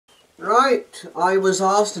Right, I was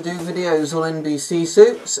asked to do videos on NBC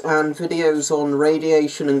suits and videos on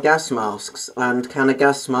radiation and gas masks, and can a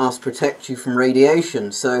gas mask protect you from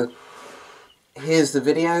radiation. So here's the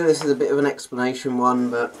video. This is a bit of an explanation one,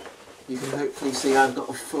 but you can hopefully see I've got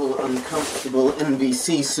a full uncomfortable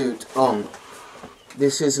NBC suit on.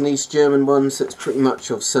 This is an East German one, so it's pretty much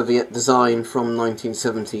of Soviet design from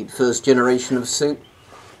 1970, the first generation of suit.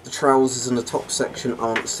 The trousers and the top section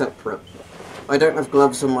aren't separate. I don't have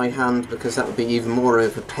gloves on my hand because that would be even more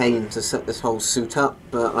of a pain to set this whole suit up,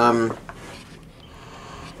 but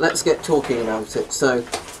let's get talking about it. So,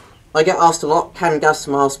 I get asked a lot, can gas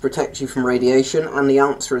masks protect you from radiation? And the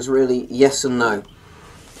answer is really yes and no.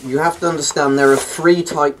 You have to understand there are three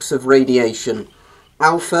types of radiation: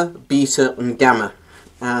 alpha, beta and gamma.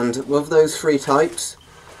 And with those three types,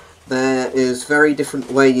 there is very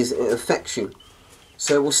different ways it affects you.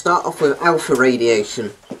 So we'll start off with alpha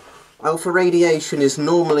radiation. Alpha radiation is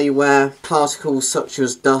normally where particles such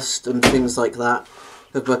as dust and things like that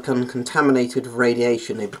have become contaminated with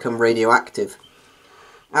radiation. They become radioactive.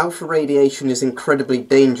 Alpha radiation is incredibly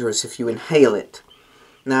dangerous if you inhale it.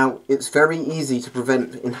 Now, it's very easy to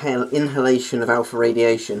prevent inhalation of alpha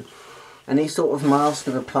radiation. Any sort of mask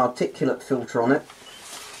with a particulate filter on it,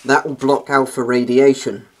 that will block alpha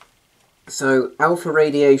radiation. So, alpha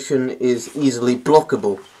radiation is easily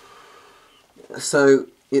blockable. So,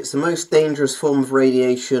 it's the most dangerous form of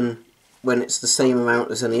radiation when it's the same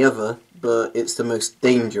amount as any other, but it's the most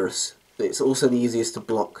dangerous. It's also the easiest to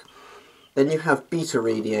block. Then you have beta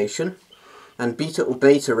radiation, and beta or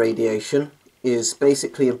beta radiation is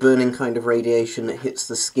basically a burning kind of radiation that hits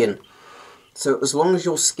the skin. So as long as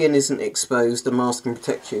your skin isn't exposed, the mask can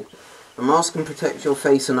protect you. The mask can protect your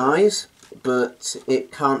face and eyes, but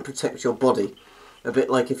it can't protect your body. A bit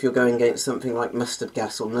like if you're going against something like mustard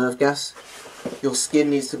gas or nerve gas. Your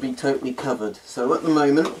skin needs to be totally covered. So at the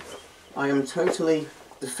moment, I am totally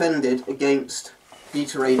defended against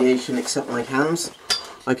beta radiation except my hands.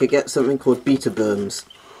 I could get something called beta burns.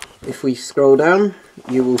 If we scroll down,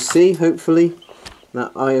 you will see, hopefully,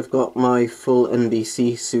 that I have got my full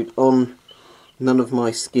NBC suit on. None of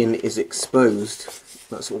my skin is exposed.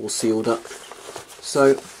 That's all sealed up.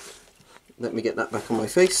 So, let me get that back on my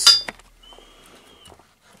face.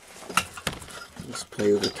 Let's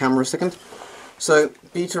play with the camera a second. So,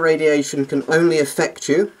 beta radiation can only affect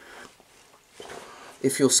you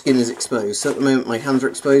if your skin is exposed. So at the moment my hands are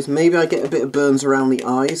exposed. Maybe I get a bit of burns around the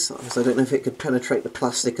eyes, because I don't know if it could penetrate the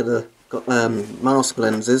plastic of the mask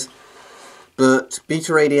lenses. But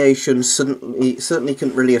beta radiation certainly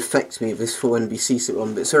couldn't really affect me with this full NBC suit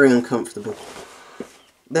on, but it's very uncomfortable.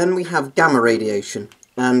 Then we have gamma radiation.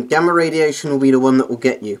 And gamma radiation will be the one that will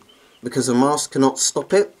get you, because a mask cannot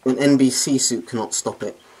stop it, an NBC suit cannot stop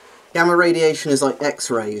it. Gamma radiation is like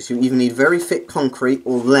X-rays. You either need very thick concrete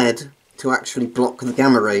or lead to actually block the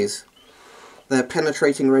gamma rays. They're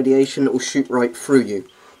penetrating radiation that will shoot right through you.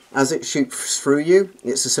 As it shoots through you,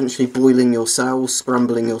 it's essentially boiling your cells,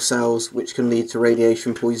 scrambling your cells, which can lead to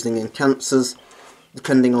radiation poisoning and cancers,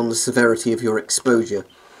 depending on the severity of your exposure.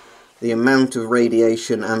 The amount of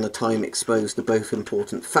radiation and the time exposed are both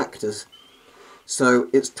important factors. So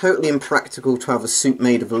it's totally impractical to have a suit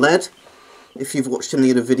made of lead. If you've watched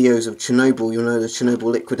any of the videos of Chernobyl, you'll know the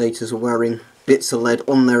Chernobyl liquidators were wearing bits of lead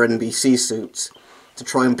on their NBC suits to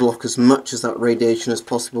try and block as much of that radiation as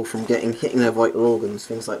possible from hitting their vital organs,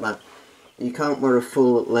 things like that. You can't wear a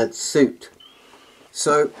full lead suit.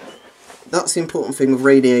 So that's the important thing with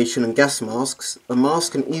radiation and gas masks. A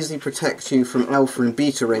mask can easily protect you from alpha and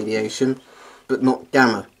beta radiation, but not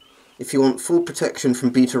gamma. If you want full protection from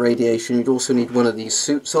beta radiation, you'd also need one of these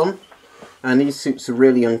suits on, and these suits are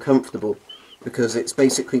really uncomfortable because it's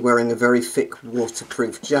basically wearing a very thick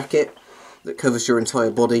waterproof jacket that covers your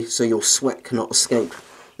entire body, so your sweat cannot escape.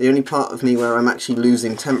 The only part of me where I'm actually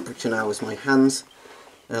losing temperature now is my hands,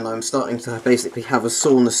 and I'm starting to basically have a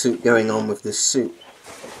sauna suit going on with this suit.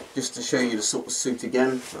 Just to show you the sort of suit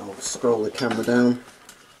again, I'll scroll the camera down.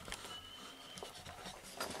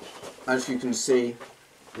 As you can see,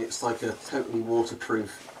 it's like a totally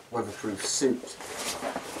waterproof, weatherproof suit.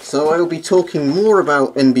 So I will be talking more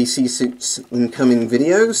about NBC suits in coming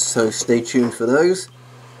videos, so stay tuned for those.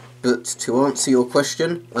 But to answer your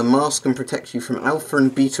question, a mask can protect you from alpha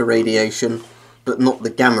and beta radiation, but not the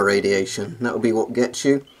gamma radiation. That will be what gets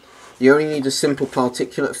you. You only need a simple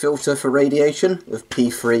particulate filter for radiation, of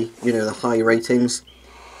P3, you know, the high ratings.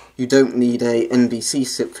 You don't need a NBC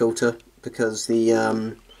SIP filter, because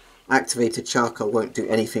the activated charcoal won't do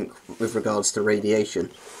anything with regards to radiation.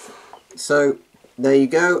 So, there you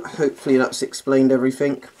go. Hopefully that's explained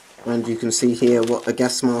everything. And you can see here what a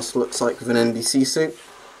gas mask looks like with an NBC suit.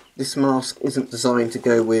 This mask isn't designed to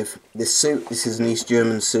go with this suit. This is an East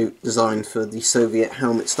German suit designed for the Soviet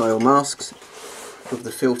helmet style masks, with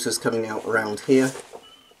the filters coming out around here.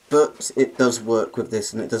 But it does work with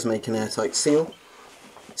this, and it does make an airtight seal.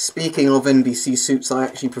 Speaking of NBC suits, I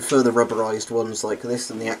actually prefer the rubberized ones like this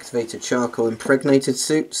than the activated charcoal impregnated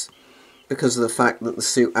suits, because of the fact that the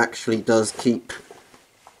suit actually does keep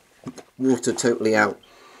water totally out.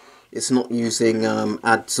 It's not using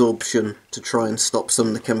adsorption to try and stop some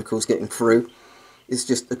of the chemicals getting through. It's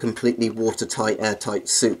just a completely watertight, airtight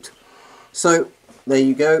suit. So, there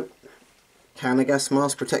you go. Can a gas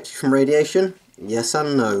mask protect you from radiation? Yes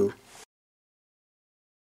and no.